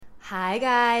Hi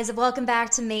guys, welcome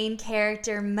back to Main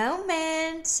Character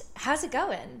Moment. How's it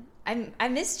going? I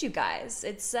missed you guys.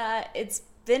 It's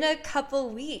been a couple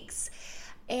weeks,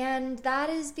 and that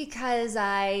is because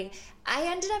I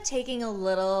ended up taking a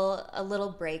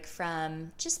little break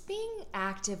from just being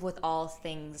active with all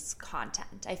things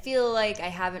content. I feel like I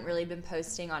haven't really been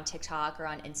posting on TikTok or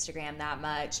on Instagram that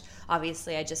much.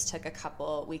 Obviously, I just took a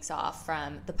couple weeks off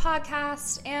from the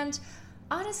podcast, and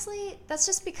honestly, that's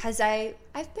just because I've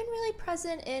been really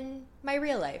present in my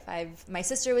real life. My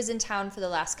sister was in town for the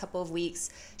last couple of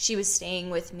weeks. She was staying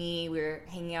with me. We were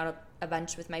hanging out a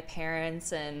bunch with my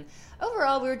parents, and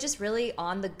overall we were just really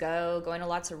on the go, going to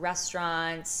lots of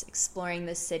restaurants, exploring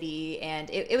the city, and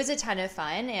it was a ton of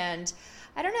fun. And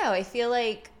I don't know, I feel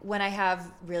like when I have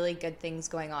really good things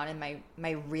going on in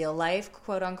my real life,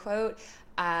 quote unquote,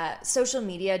 social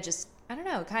media just, I don't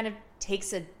know, kind of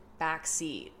takes a back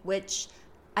seat, which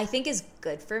I think is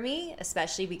good for me,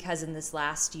 especially because in this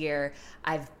last year,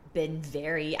 I've been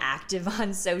very active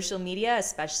on social media,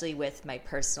 especially with my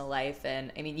personal life.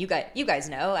 And I mean, you guys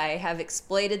know I have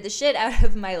exploited the shit out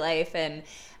of my life and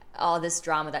all this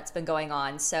drama that's been going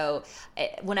on. So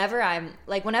whenever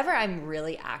I'm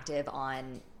really active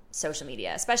on social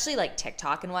media, especially like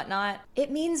TikTok and whatnot, it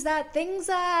means that things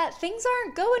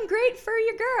aren't going great for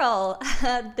your girl.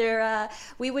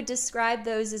 We would describe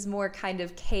those as more kind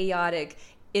of chaotic,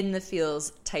 in the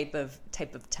feels type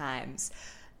of times.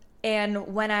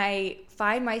 And when I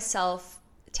find myself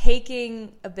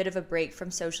taking a bit of a break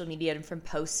from social media and from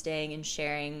posting and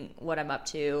sharing what I'm up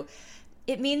to,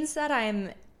 it means that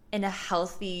I'm in a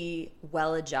healthy,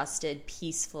 well-adjusted,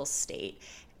 peaceful state.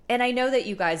 And I know that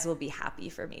you guys will be happy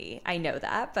for me. I know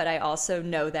that, but I also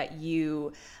know that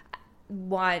you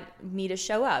want me to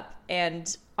show up.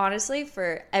 And honestly,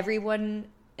 for everyone,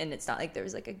 and it's not like there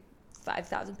was like a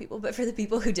 5,000 people, but for the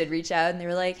people who did reach out and they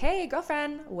were like, hey,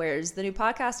 girlfriend, where's the new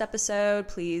podcast episode?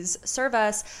 Please serve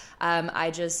us.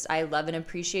 I love and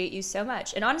appreciate you so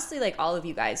much. And honestly, like all of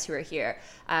you guys who are here,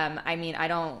 I mean, I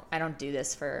don't do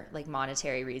this for like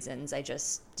monetary reasons. I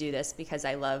just do this because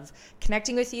I love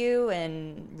connecting with you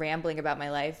and rambling about my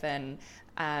life. And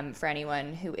for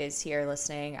anyone who is here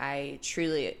listening, I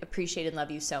truly appreciate and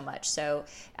love you so much. So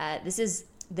this is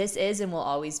and will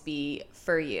always be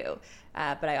for you.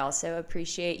 But I also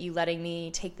appreciate you letting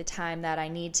me take the time that I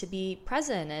need to be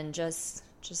present and just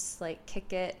like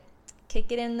kick it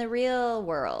in the real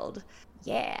world.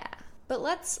 Yeah. But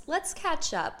let's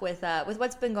catch up with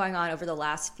what's been going on over the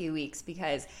last few weeks,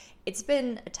 because it's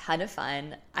been a ton of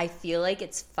fun. I feel like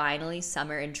it's finally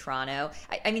summer in Toronto.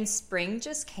 I mean, spring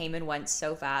just came and went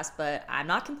so fast, but I'm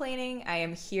not complaining. I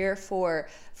am here for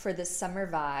the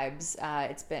summer vibes.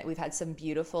 We've had some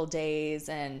beautiful days,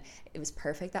 and it was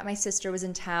perfect that my sister was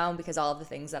in town, because all of the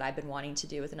things that I've been wanting to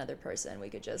do with another person, we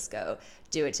could just go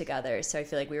do it together. So I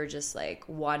feel like we were just like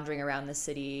wandering around the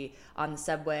city on the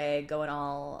subway, going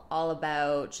all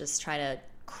about, just trying to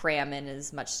cram in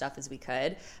as much stuff as we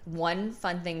could. One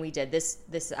fun thing we did, this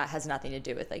has nothing to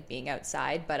do with like being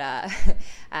outside, but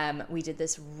we did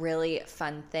this really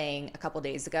fun thing a couple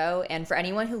days ago. And for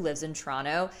anyone who lives in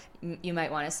Toronto, you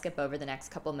might want to skip over the next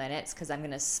couple minutes, because I'm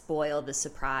going to spoil the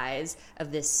surprise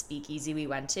of this speakeasy we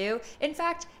went to. In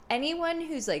fact, anyone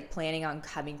who's like planning on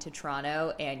coming to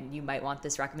Toronto and you might want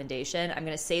this recommendation, I'm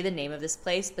going to say the name of this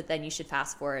place, but then you should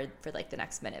fast forward for like the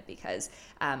next minute, because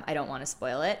I don't want to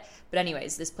spoil it. But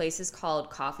anyways, this place is called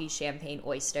Coffee Champagne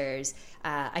Oysters.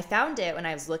 I found it when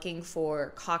I was looking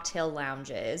for cocktail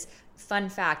lounges. Fun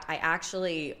fact, I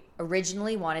actually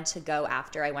originally wanted to go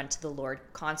after I went to the Lorde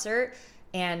concert.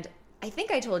 And I think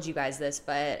I told you guys this,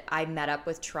 but I met up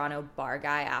with Toronto bar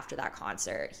guy after that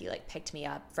concert. He like picked me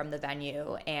up from the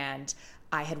venue, and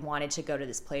I had wanted to go to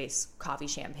this place, Coffee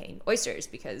Champagne Oysters,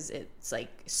 because it's like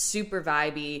super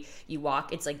vibey. You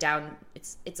walk, it's like down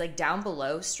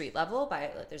below street level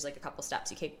there's like a couple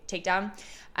steps you take down.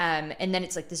 And then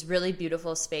it's like this really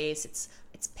beautiful space. It's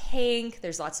pink.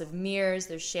 There's lots of mirrors.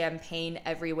 There's champagne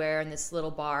everywhere in this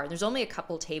little bar. There's only a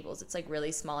couple tables. It's like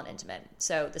really small and intimate.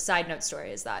 So the side note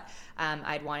story is that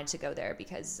I'd wanted to go there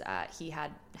because he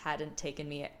hadn't taken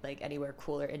me like anywhere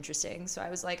cool or interesting. So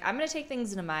I was like, I'm going to take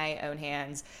things into my own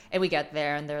hands. And we get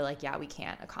there and they're like, yeah, we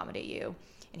can't accommodate you.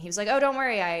 And he was like, oh, don't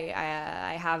worry.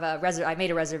 I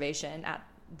made a reservation at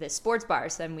this sports bar.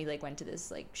 So then we like went to this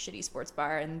like shitty sports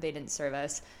bar, and they didn't serve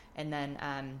us. And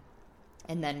then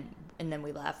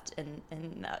we left, and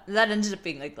that ended up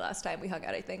being like the last time we hung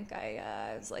out. I think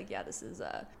I was like, yeah, this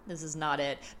is not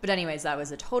it. But anyways, that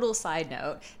was a total side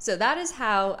note. So that is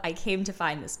how I came to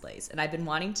find this place, and I've been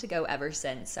wanting to go ever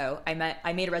since. So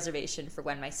I made a reservation for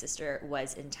when my sister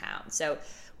was in town. So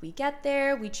we get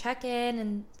there, we check in,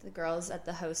 and the girls at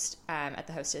the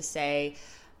hostess say,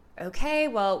 okay,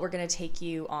 well, we're going to take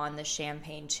you on the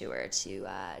champagne tour to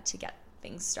get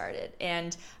things started.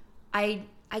 And I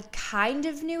kind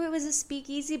of knew it was a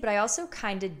speakeasy, but I also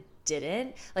kind of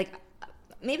didn't. Like,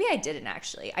 maybe I didn't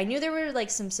actually. I knew there were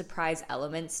like some surprise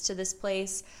elements to this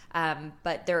place,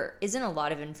 but there isn't a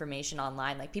lot of information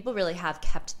online. Like, people really have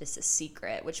kept this a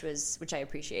secret, which I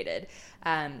appreciated.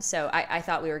 So I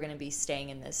thought we were going to be staying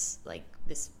in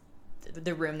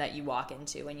the room that you walk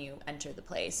into when you enter the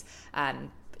place.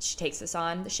 She takes us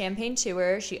on the champagne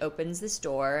tour. She opens this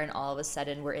door, and all of a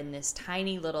sudden we're in this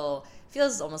tiny little,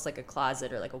 feels almost like a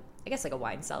closet, or like a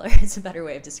wine cellar is a better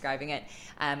way of describing it.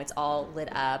 It's all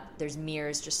lit up. There's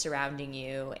mirrors just surrounding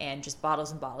you, and just bottles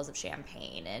and bottles of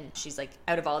champagne. And she's like,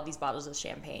 out of all of these bottles of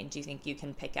champagne, do you think you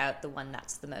can pick out the one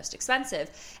that's the most expensive?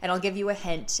 And I'll give you a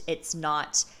hint. It's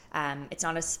not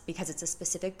because it's a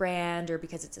specific brand or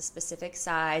because it's a specific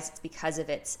size. It's because of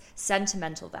its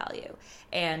sentimental value.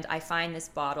 And I find this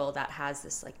bottle that has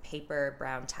this like paper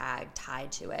brown tag tied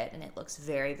to it, and it looks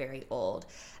very, very old.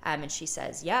 And she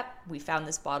says, yep, we found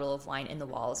this bottle of wine in the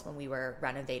walls when we were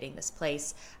renovating this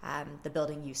place. The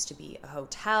building used to be a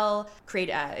hotel.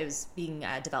 It was being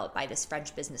developed by this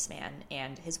French businessman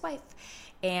and his wife.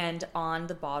 And on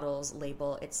the bottle's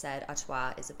label, it said, "A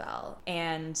toi, Isabelle."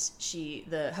 And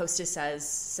the hostess says,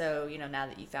 so, now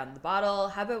that you found the bottle,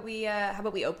 how about we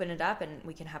open it up and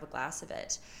we can have a glass of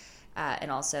it?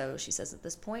 And also, she says at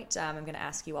this point, I'm going to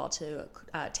ask you all to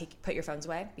put your phones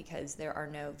away, because there are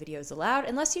no videos allowed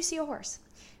unless you see a horse.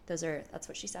 That's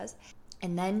what she says.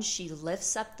 And then she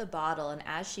lifts up the bottle, and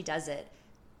as she does it,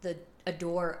 a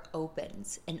door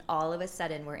opens, and all of a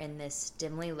sudden we're in this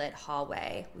dimly lit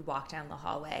hallway. We walk down the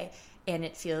hallway, and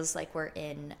it feels like we're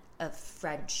in a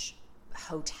French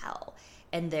hotel.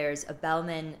 And there's a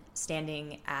bellman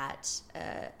standing at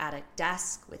a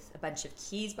desk with a bunch of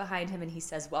keys behind him, and he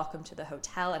says, "Welcome to the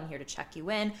hotel. I'm here to check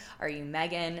you in. Are you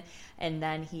Megan?" And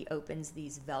then he opens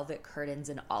these velvet curtains,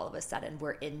 and all of a sudden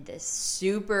we're in this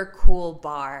super cool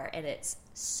bar, and it's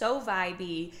so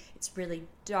vibey. It's really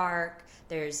dark.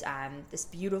 There's this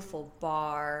beautiful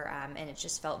bar, and it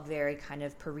just felt very kind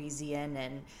of Parisian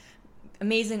and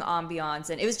amazing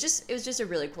ambiance, and it was just a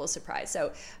really cool surprise.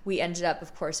 So we ended up,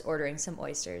 of course, ordering some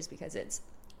oysters, because it's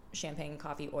champagne,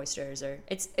 coffee, oysters, or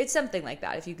it's something like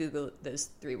that. If you Google those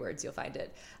 3 words, you'll find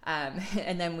it.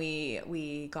 And then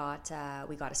we got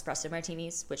espresso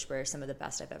martinis, which were some of the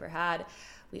best I've ever had.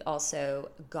 We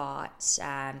also got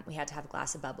we had to have a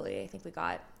glass of bubbly. I think we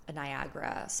got a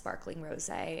Niagara sparkling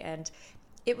rosé, and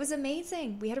it was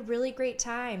amazing. We had a really great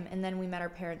time, and then we met our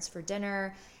parents for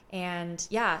dinner. And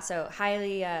yeah, so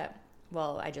highly,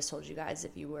 I just told you guys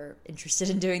if you were interested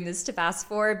in doing this to fast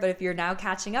forward, but if you're now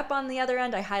catching up on the other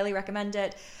end, I highly recommend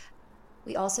it.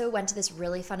 We also went to this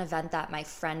really fun event that my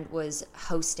friend was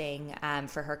hosting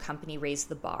for her company, Raise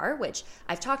the Bar, which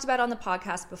I've talked about on the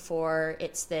podcast before.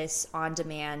 It's this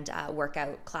on-demand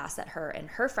workout class that her and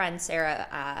her friend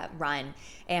Sarah run.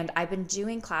 And I've been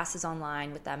doing classes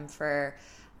online with them for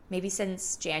maybe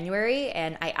since January,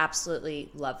 and I absolutely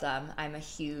love them. I'm a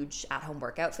huge at-home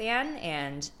workout fan,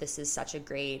 and this is such a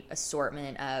great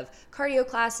assortment of cardio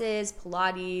classes,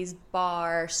 Pilates,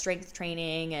 bar, strength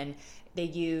training, and they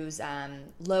use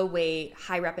low weight,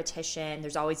 high repetition.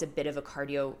 There's always a bit of a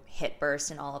cardio hit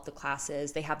burst in all of the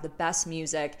classes. They have the best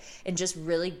music and just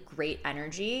really great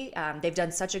energy. They've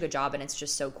done such a good job, and it's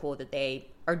just so cool that they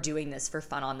are doing this for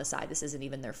fun on the side. This isn't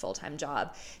even their full-time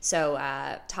job. So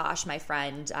Tosh, my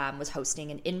friend, was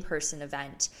hosting an in-person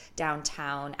event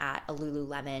downtown at a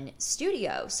Lululemon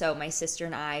studio. So my sister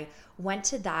and I went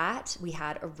to that. We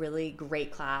had a really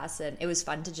great class, and it was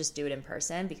fun to just do it in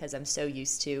person because I'm so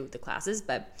used to the classes,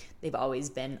 but they've always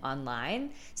been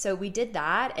online. So we did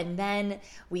that, and then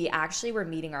we actually were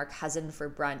meeting our cousin for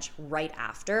brunch right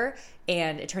after,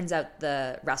 and it turns out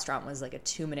the restaurant was like a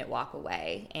 2-minute walk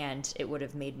away, and it would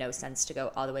have made no sense to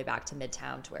go all the way back to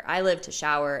Midtown to where I live to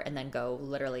shower and then go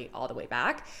literally all the way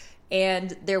back.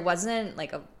 And there wasn't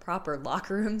like a proper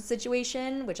locker room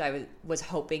situation, which I was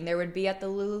hoping there would be at the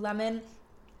Lululemon.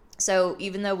 So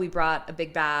even though we brought a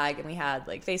big bag and we had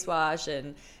like face wash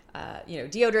and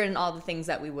deodorant and all the things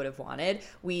that we would have wanted,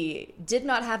 we did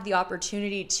not have the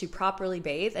opportunity to properly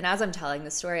bathe. And as I'm telling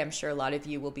this story, I'm sure a lot of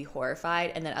you will be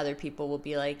horrified, and then other people will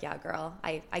be like, yeah, girl,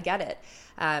 I get it.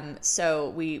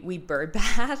 So we bird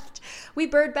bathed.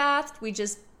 We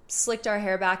just slicked our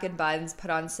hair back in buns, put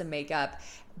on some makeup.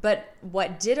 But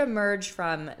what did emerge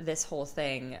from this whole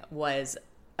thing was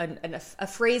a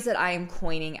phrase that I am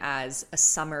coining as a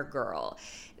summer girl.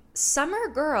 Summer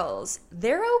girls,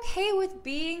 they're okay with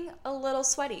being a little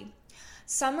sweaty.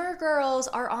 Summer girls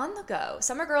are on the go.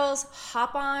 Summer girls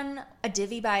hop on a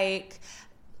divvy bike,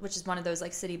 which is one of those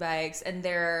like city bikes, and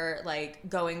they're like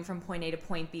going from point A to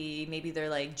point B. Maybe they're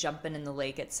like jumping in the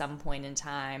lake at some point in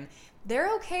time.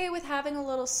 They're okay with having a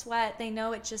little sweat. They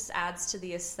know it just adds to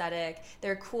the aesthetic.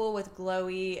 They're cool with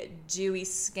glowy, dewy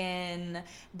skin.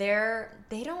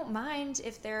 They don't mind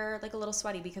if they're like a little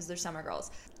sweaty because they're summer girls.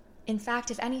 In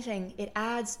fact, if anything, it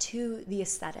adds to the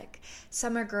aesthetic.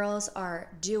 Summer girls are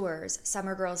doers.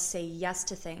 Summer girls say yes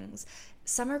to things.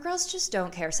 Summer girls just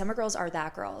don't care. Summer girls are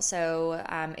that girl. So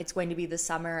it's going to be the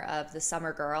summer of the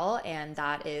summer girl, and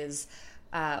that is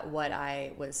what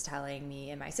I was telling me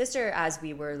and my sister as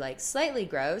we were like slightly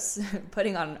gross,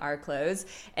 putting on our clothes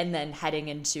and then heading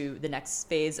into the next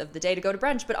phase of the day to go to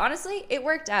brunch. But honestly, it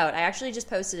worked out. I actually just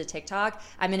posted a TikTok.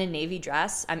 I'm in a navy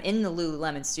dress. I'm in the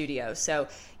Lululemon studio. So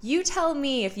you tell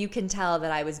me if you can tell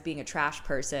that I was being a trash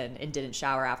person and didn't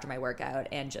shower after my workout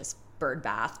and just bird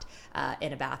bathed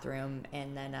in a bathroom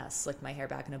and then slicked my hair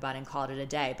back in a bun and called it a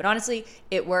day. But honestly,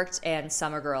 it worked and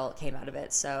Summer Girl came out of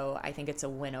it. So I think it's a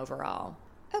win overall.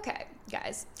 Okay,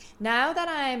 guys, now that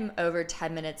I'm over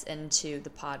 10 minutes into the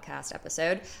podcast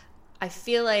episode, I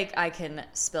feel like I can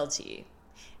spill tea.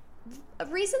 A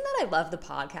reason that I love the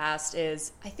podcast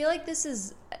is I feel like this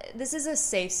is a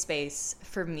safe space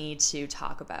for me to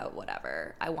talk about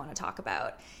whatever I want to talk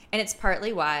about. And it's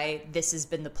partly why this has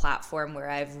been the platform where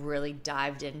I've really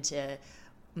dived into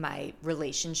my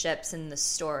relationships and the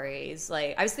stories.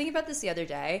 Like, I was thinking about this the other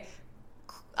day.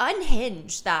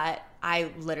 Unhinged that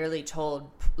I literally told,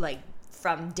 like,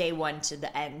 from day one to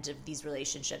the end of these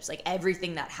relationships, like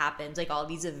everything that happened, like all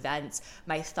these events,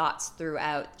 my thoughts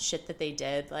throughout, shit that they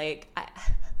did. Like,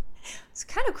 it's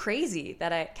kind of crazy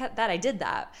that I did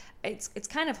that. It's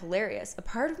kind of hilarious. A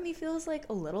part of me feels like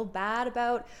a little bad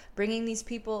about bringing these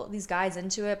guys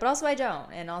into it, but also I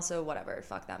don't. And also whatever,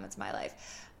 fuck them, it's my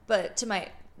life. But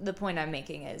the point I'm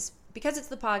making is because it's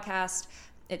the podcast,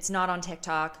 it's not on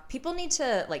TikTok. People need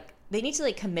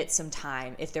to commit some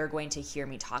time if they're going to hear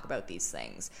me talk about these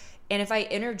things. And if I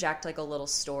interject like a little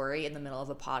story in the middle of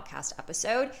a podcast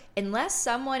episode, unless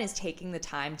someone is taking the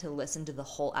time to listen to the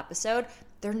whole episode,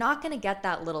 they're not going to get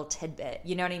that little tidbit.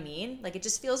 You know what I mean? Like, it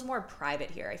just feels more private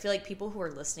here. I feel like people who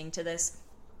are listening to this,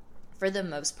 for the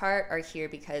most part, are here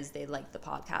because they like the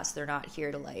podcast. They're not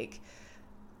here to, like,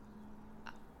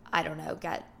 I don't know,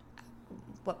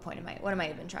 what am I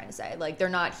even trying to say? Like, they're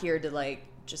not here to, like,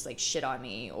 just, like, shit on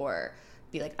me or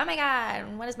be like, oh my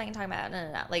God, what is Megan talking about?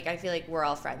 No. Like, I feel like we're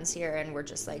all friends here and we're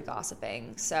just, like,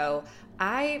 gossiping. So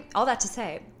all that to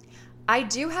say, I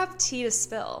do have tea to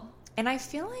spill, and I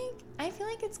feel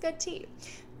like it's good tea.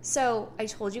 So I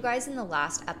told you guys in the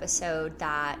last episode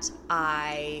that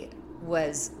I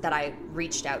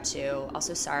reached out to.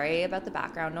 Also, sorry about the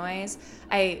background noise.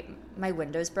 My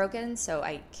window's broken, so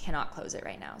I cannot close it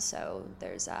right now. So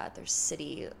there's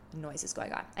city noises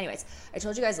going on. Anyways, I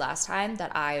told you guys last time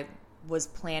that I was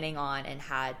planning on and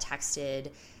had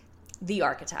texted the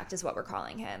architect, is what we're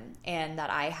calling him, and that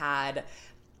I had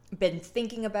been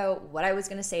thinking about what I was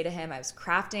going to say to him. I was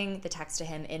crafting the text to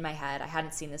him in my head. I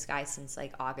hadn't seen this guy since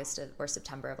like August or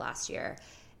September of last year.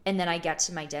 And then I get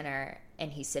to my dinner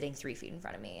and he's sitting 3 feet in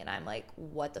front of me. And I'm like,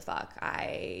 what the fuck?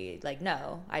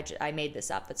 No, I made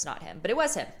this up. It's not him. But it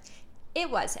was him. It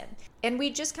was him. And we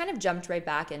just kind of jumped right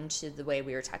back into the way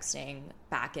we were texting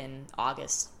back in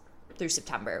August through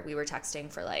September. We were texting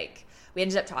we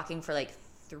ended up talking for like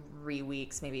 3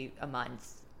 weeks, maybe a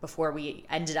month before we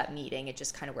ended up meeting. It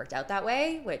just kind of worked out that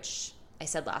way, which I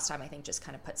said last time, I think just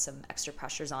kind of put some extra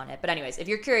pressures on it. But anyways, if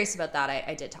you're curious about that,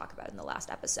 I did talk about it in the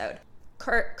last episode.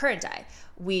 Current day,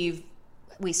 we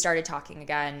started talking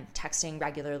again, texting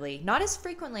regularly, not as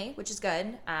frequently, which is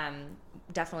good.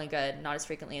 Definitely good. Not as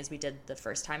frequently as we did the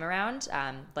first time around.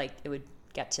 Like, it would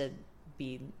get to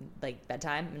be like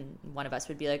bedtime and one of us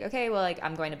would be like, okay, well, like,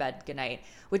 I'm going to bed, good night,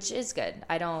 which is good.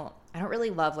 I don't really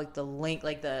love like the link,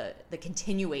 like the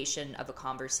continuation of a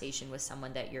conversation with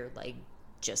someone that you're like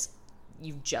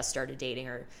you've just started dating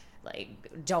or like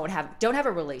don't have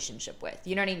a relationship with.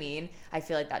 You know what I mean? I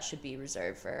feel like that should be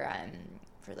reserved for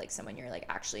like someone you're like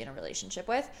actually in a relationship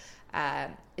with.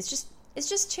 It's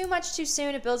just too much too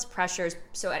soon. It builds pressures.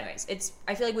 So anyways,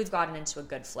 I feel like we've gotten into a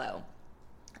good flow.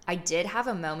 I did have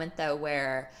a moment though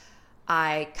where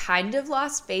I kind of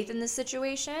lost faith in this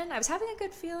situation. I was having a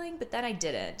good feeling, but then I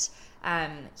didn't.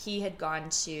 He'd gone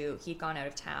out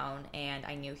of town and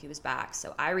I knew he was back.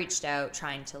 So I reached out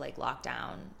trying to like lock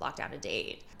down a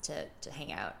date to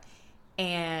hang out.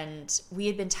 And we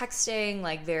had been texting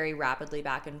like very rapidly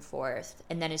back and forth.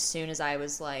 And then as soon as I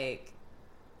was like,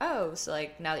 oh, so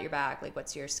like now that you're back, like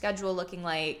what's your schedule looking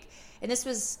like? And this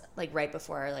was like right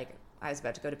before like I was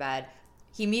about to go to bed.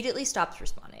 He immediately stopped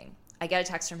responding. I get a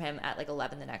text from him at like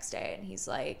 11 the next day, and he's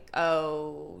like,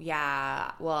 "Oh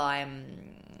yeah, well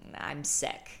I'm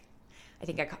sick. I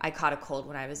think I caught a cold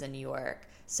when I was in New York,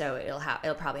 so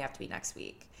it'll probably have to be next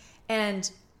week." And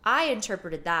I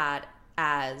interpreted that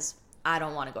as, I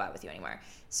don't want to go out with you anymore.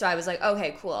 So I was like,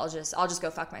 okay, cool. I'll just go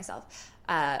fuck myself.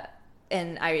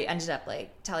 And I ended up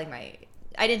like telling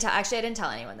I didn't tell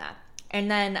anyone that. And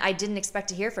then I didn't expect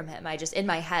to hear from him. I just, in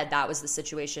my head, that was the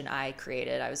situation I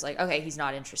created. I was like, okay, he's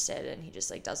not interested and he just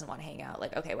like doesn't want to hang out.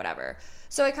 Like, okay, whatever.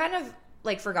 So I kind of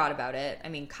like forgot about it. I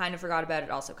mean, kind of forgot about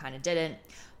it, also kind of didn't.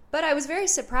 But I was very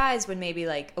surprised when maybe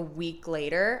like a week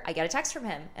later, I get a text from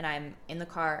him and I'm in the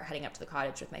car heading up to the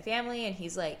cottage with my family. And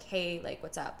he's like, hey, like,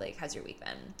 what's up? Like, how's your week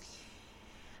been?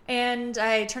 And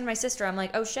I turned to my sister. I'm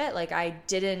like, oh shit, like I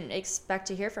didn't expect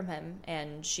to hear from him.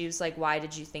 And she was like, why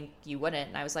did you think you wouldn't?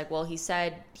 And I was like, well, he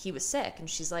said he was sick. And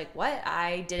she's like, what?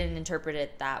 I didn't interpret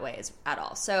it that way at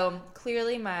all. So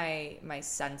clearly my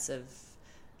sense of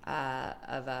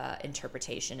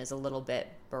interpretation is a little bit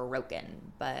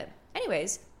broken. But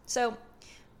anyways, so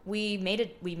we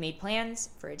made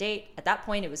plans for a date. At that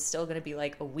point, it was still going to be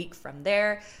like a week from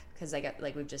there because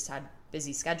we've just had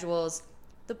busy schedules.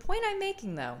 The point I'm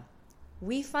making, though,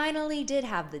 we finally did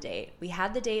have the date. We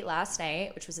had the date last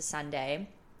night, which was a Sunday.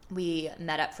 We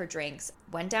met up for drinks,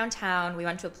 went downtown. We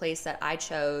went to a place that I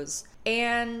chose.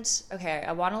 And, okay,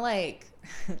 I want to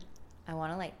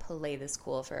play this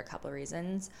cool for a couple of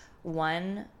reasons.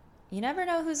 One, you never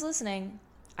know who's listening.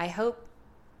 I hope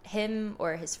him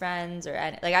or his friends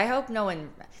I hope no one,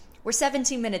 we're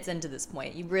 17 minutes into this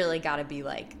point. You really got to be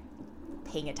like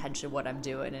paying attention to what I'm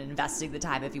doing and investing the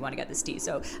time if you want to get this tea.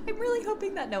 So I'm really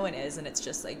hoping that no one is, and it's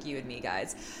just like you and me,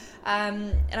 guys.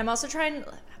 And I'm also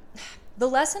the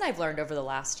lesson I've learned over the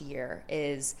last year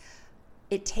is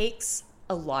it takes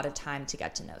a lot of time to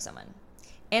get to know someone.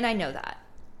 And I know that.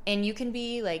 And you can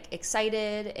be like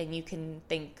excited and you can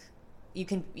think, you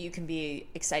can be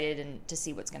excited and to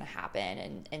see what's going to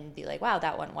happen and be like, wow,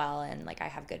 that went well. And like, I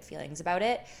have good feelings about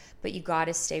it, but you got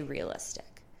to stay realistic.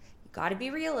 Got to be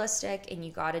realistic, and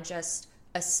you got to just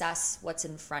assess what's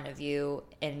in front of you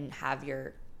and have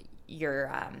your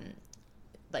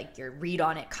read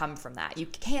on it come from that. You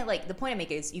can't, like, the point I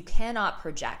make is you cannot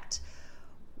project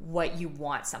what you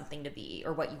want something to be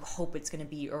or what you hope it's going to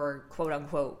be or quote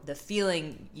unquote the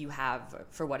feeling you have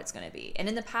for what it's going to be. And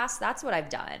in the past, that's what I've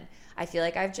done. I feel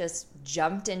like I've just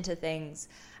jumped into things.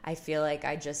 I feel like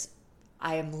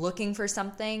I am looking for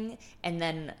something and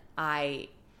then I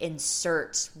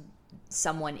insert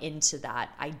someone into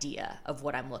that idea of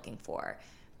what I'm looking for.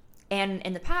 And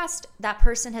in the past, that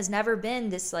person has never been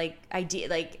this like idea,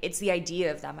 like it's the idea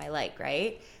of them I like,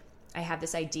 right? I have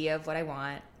this idea of what I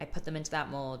want. I put them into that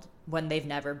mold when they've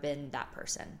never been that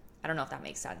person. I don't know if that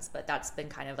makes sense, but that's been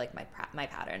kind of like my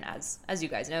pattern, as you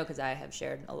guys know, because I have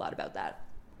shared a lot about that.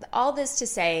 All this to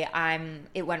say,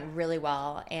 it went really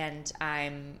well, and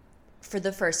I'm, for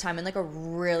the first time in like a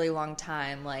really long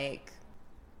time, like,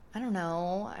 I don't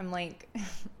know, I'm like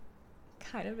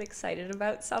kind of excited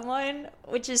about someone,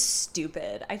 which is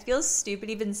stupid. I feel stupid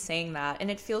even saying that,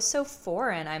 and it feels so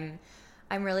foreign.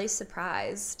 I'm really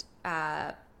surprised.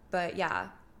 But yeah,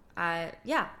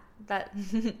 that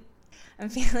I'm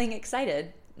feeling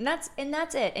excited. And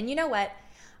that's it. And you know what?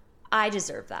 I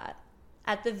deserve that.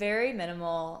 At the very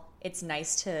minimal, it's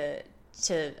nice to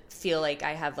feel like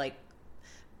I have like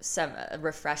a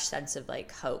refreshed sense of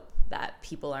like hope that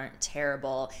people aren't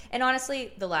terrible. And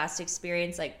honestly, the last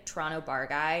experience, like Toronto bar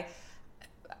guy,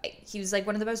 he was like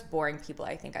one of the most boring people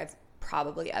I think I've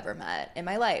probably ever met in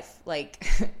my life. Like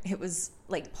it was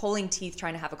like pulling teeth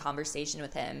trying to have a conversation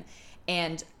with him,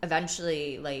 and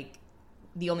eventually like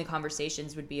the only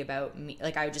conversations would be about me.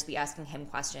 Like I would just be asking him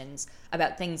questions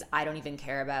about things I don't even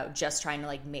care about, just trying to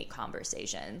like make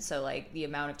conversation. So like the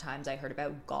amount of times I heard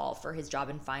about golf or his job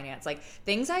in finance, like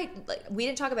things we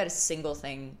didn't talk about a single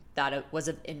thing that was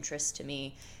of interest to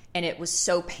me, and it was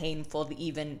so painful to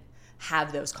even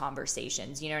have those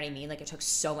conversations. You know what I mean? Like it took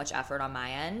so much effort on my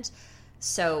end.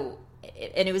 So,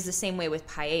 and it was the same way with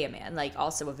Paella Man, like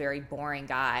also a very boring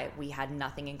guy. We had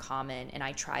nothing in common, and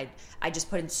I just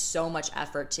put in so much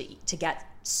effort to get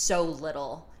so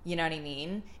little, you know what I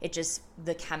mean? It just,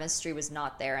 the chemistry was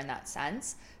not there in that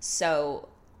sense. So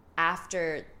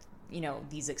after, you know,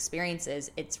 these experiences,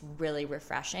 it's really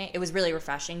refreshing. It was really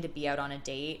refreshing to be out on a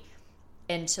date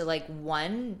and to like,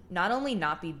 one, not only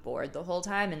not be bored the whole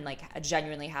time and like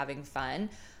genuinely having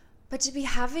fun, but to be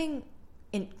having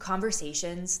in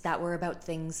conversations that were about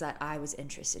things that I was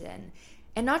interested in.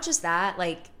 And not just that,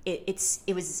 like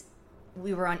it was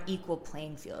we were on equal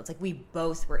playing fields. Like we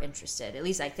both were interested. At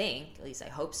least I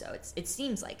hope so. It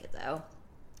seems like it though.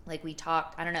 Like we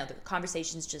talked, I don't know, the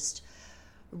conversations just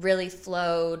really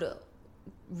flowed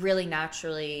really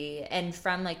naturally. And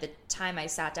from like the time I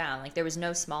sat down, like there was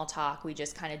no small talk. We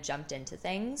just kind of jumped into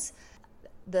things.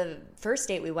 The first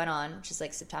date we went on, which is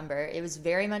like September, it was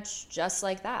very much just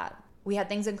like that. We had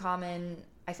things in common.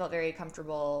 I felt very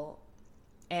comfortable,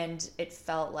 and it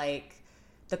felt like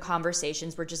the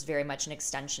conversations were just very much an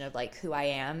extension of like who I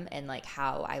am and like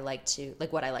how I like to,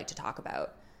 like what I like to talk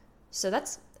about. So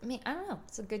that's, I mean, I don't know.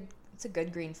 It's a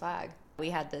good green flag. We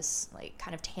had this like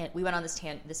kind of we went on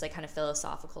this like kind of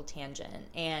philosophical tangent,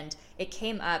 and it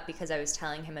came up because I was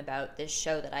telling him about this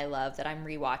show that I love that I'm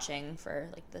rewatching for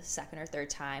like the second or third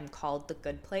time called The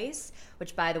Good Place,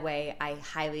 which by the way I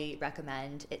highly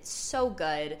recommend. It's so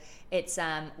good. It's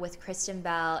with Kristen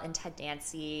Bell and Ted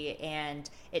Dancy, and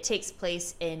it takes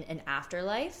place in an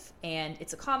afterlife, and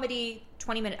it's a comedy,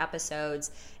 20-minute episodes,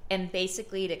 and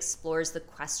basically it explores the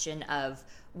question of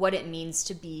what it means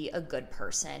to be a good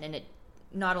person. And it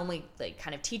not only like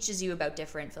kind of teaches you about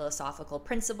different philosophical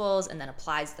principles and then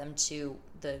applies them to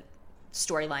the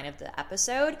storyline of the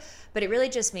episode, but it really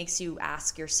just makes you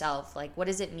ask yourself, like, what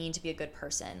does it mean to be a good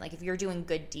person? Like, if you're doing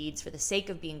good deeds for the sake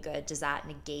of being good, does that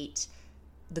negate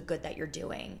the good that you're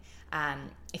doing?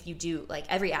 If you do, like,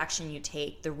 every action you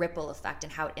take, the ripple effect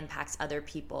and how it impacts other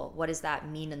people, what does that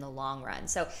mean in the long run?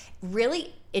 So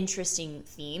really interesting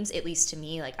themes, at least to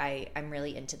me. Like, I'm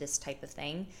really into this type of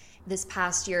thing. This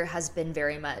past year has been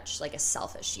very much like a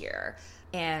selfish year,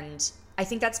 and I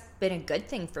think that's been a good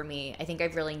thing for me. I think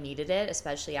I've really needed it,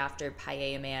 especially after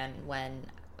Paella Man, when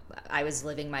I was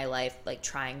living my life like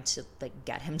trying to like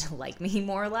get him to like me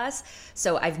more or less.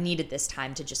 So I've needed this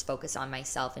time to just focus on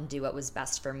myself and do what was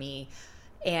best for me.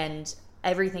 And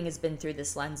everything has been through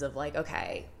this lens of like,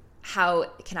 okay, how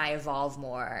can I evolve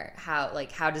more? How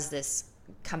does this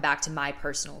come back to my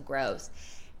personal growth?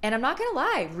 And I'm not going to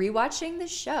lie, rewatching the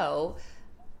show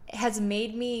has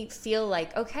made me feel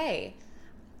like, okay,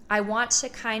 I want to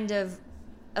kind of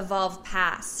evolve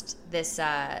past this,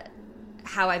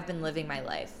 how I've been living my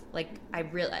life. Like,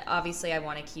 obviously I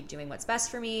want to keep doing what's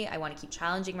best for me. I want to keep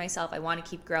challenging myself. I want to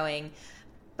keep growing.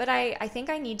 But I think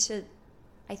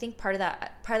part of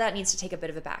that needs to take a bit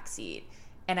of a backseat,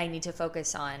 and I need to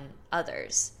focus on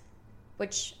others,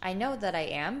 which I know that I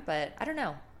am, but I don't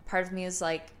know. Part of me is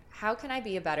like, how can I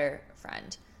be a better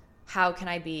friend? How can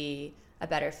I be a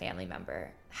better family member?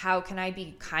 How can I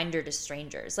be kinder to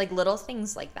strangers? Like little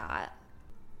things like that.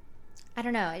 I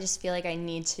don't know. I just feel like I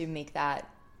need to make that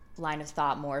line of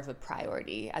thought more of a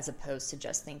priority as opposed to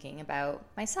just thinking about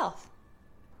myself.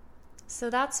 So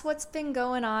that's what's been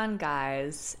going on,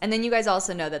 guys. And then you guys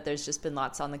also know that there's just been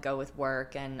lots on the go with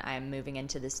work, and I'm moving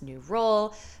into this new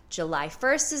role. July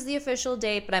 1st is the official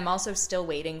date, but I'm also still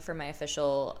waiting for my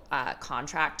official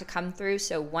contract to come through.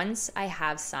 So once I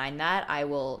have signed that, I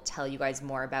will tell you guys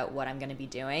more about what I'm going to be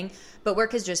doing. But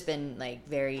work has just been like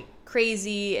very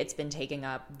crazy. It's been taking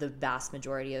up the vast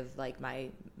majority of like my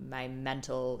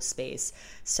mental space.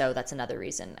 So that's another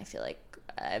reason I feel like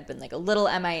I've been like a little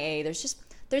MIA.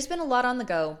 There's been a lot on the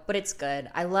go, but it's good.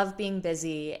 I love being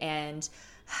busy, and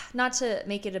not to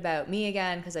make it about me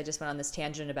again, because I just went on this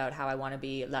tangent about how I want to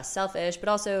be less selfish, but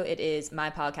also it is my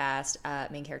podcast,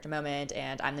 Main Character Moment,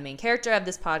 and I'm the main character of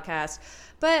this podcast.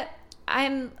 But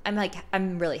I'm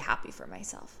really happy for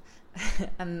myself.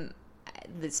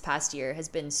 This past year has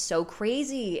been so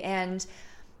crazy, and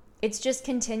it's just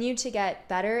continued to get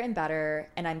better and better,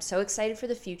 and I'm so excited for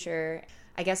the future.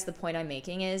 I guess the point I'm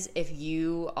making is if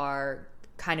you're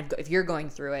going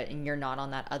through it and you're not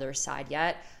on that other side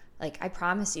yet, like I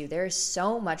promise you, there is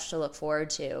so much to look forward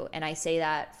to. And I say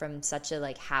that from such a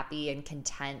like happy and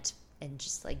content and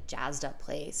just like jazzed up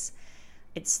place.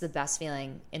 It's the best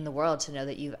feeling in the world to know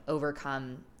that you've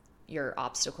overcome your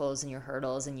obstacles and your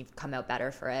hurdles and you've come out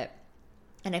better for it.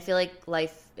 And I feel like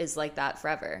life is like that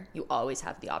forever. You always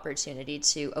have the opportunity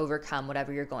to overcome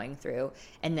whatever you're going through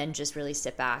and then just really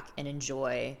sit back and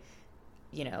enjoy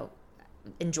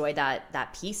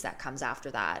that peace that comes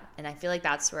after that. And I feel like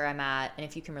that's where I'm at. And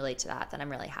if you can relate to that, then I'm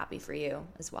really happy for you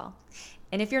as well.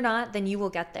 And if you're not, then you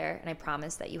will get there. And I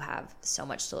promise that you have so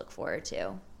much to look forward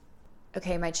to.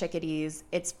 Okay, my chickadees,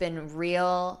 it's been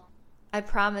real. I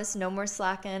promise no more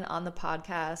slacking on the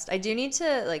podcast. I do need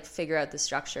to like figure out the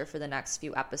structure for the next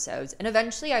few episodes. And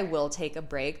eventually I will take a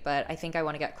break, but I think I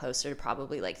want to get closer to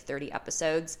probably like 30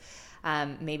 episodes.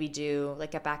 Maybe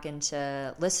get back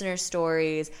into listener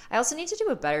stories. I also need to do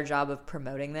a better job of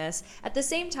promoting this. At the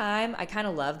same time, I kind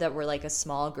of love that we're like a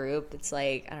small group. It's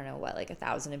like, I don't know what, like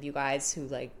 1,000 of you guys who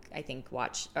like, I think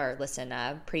watch or listen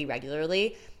pretty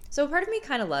regularly. So part of me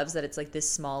kind of loves that it's like this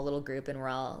small little group and we're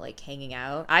all like hanging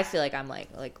out. I feel like I'm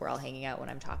like we're all hanging out when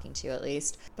I'm talking to you at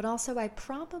least. But also I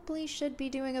probably should be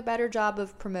doing a better job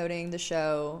of promoting the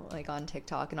show like on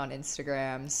TikTok and on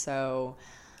Instagram. So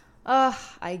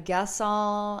I guess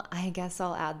I'll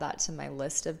add that to my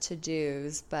list of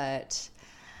to-dos, but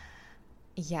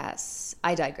yes,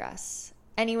 I digress.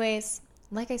 Anyways,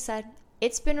 like I said,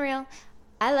 it's been real.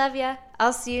 I love ya.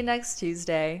 I'll see you next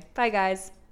Tuesday. Bye guys.